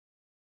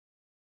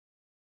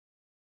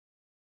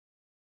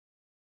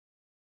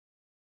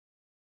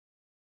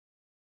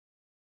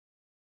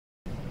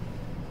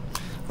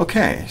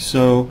Okay,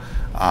 so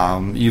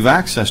you've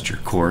accessed your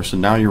course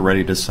and now you're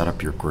ready to set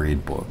up your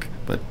gradebook.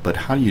 But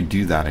how do you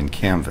do that in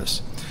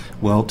Canvas?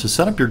 Well, to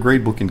set up your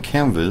gradebook in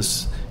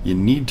Canvas, you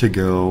need to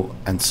go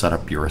and set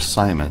up your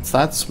assignments.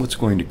 That's what's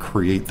going to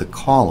create the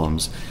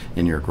columns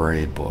in your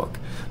gradebook.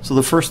 So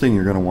the first thing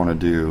you're going to want to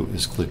do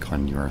is click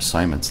on your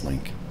assignments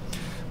link.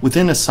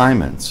 Within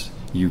assignments,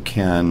 you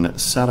can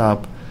set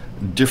up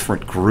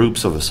different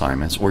groups of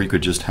assignments, or you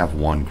could just have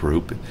one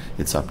group.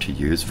 It's up to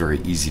you. It's very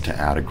easy to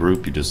add a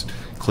group. You just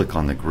click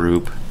on the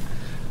group,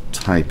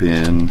 type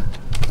in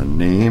the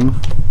name,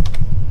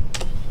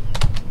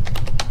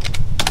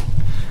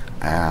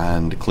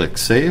 and click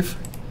Save,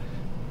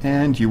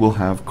 and you will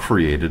have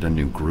created a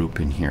new group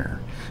in here.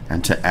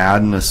 And to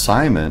add an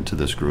assignment to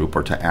this group,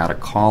 or to add a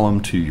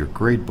column to your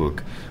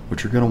gradebook,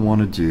 what you're going to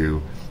want to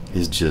do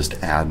is just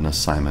add an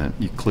assignment.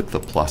 You click the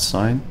plus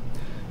sign,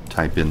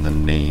 type in the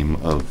name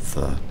of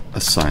the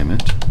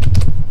assignment,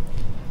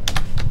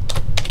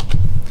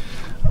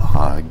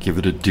 give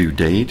it a due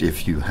date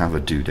if you have a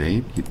due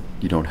date.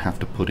 You don't have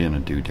to put in a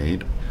due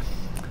date,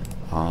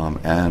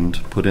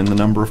 and put in the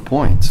number of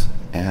points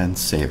and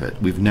save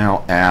it. We've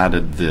now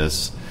added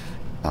this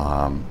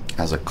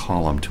as a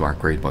column to our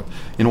gradebook.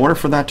 In order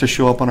for that to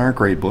show up on our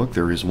gradebook,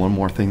 there is one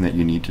more thing that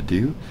you need to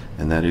do,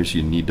 and that is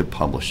you need to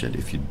publish it.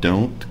 If you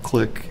don't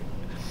click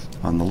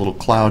on the little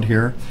cloud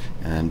here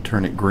and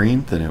turn it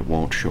green, then it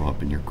won't show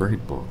up in your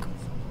gradebook.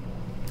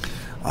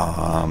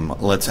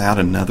 Let's add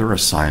another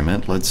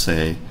assignment. Let's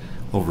say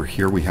over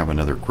here we have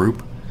another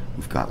group.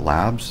 We've got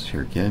labs.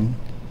 Here again,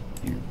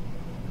 you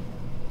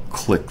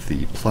click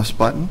the plus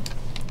button.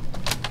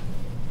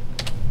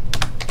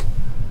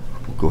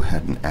 We'll go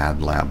ahead and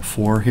add lab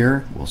 4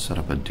 here. We'll set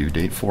up a due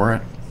date for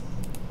it,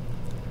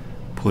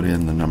 put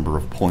in the number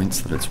of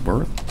points that it's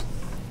worth,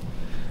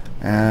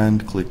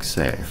 and click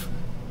Save.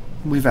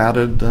 We've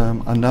added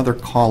another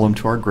column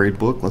to our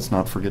gradebook. Let's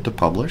not forget to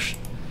publish.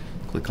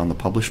 Click on the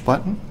Publish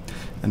button.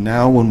 And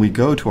now when we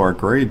go to our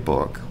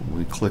gradebook,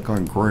 we click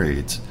on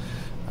Grades,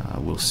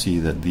 we'll see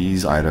that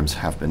these items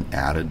have been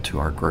added to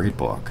our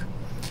gradebook.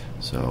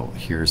 So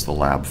here's the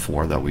Lab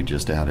 4 that we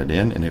just added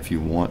in, and if you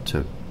want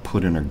to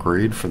put in a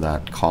grade for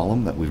that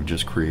column that we've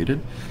just created,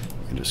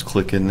 you can just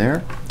click in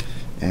there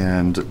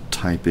and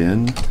type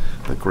in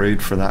the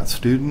grade for that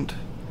student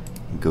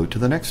and go to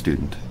the next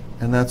student.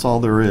 And that's all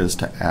there is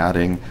to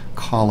adding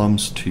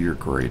columns to your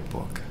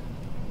gradebook.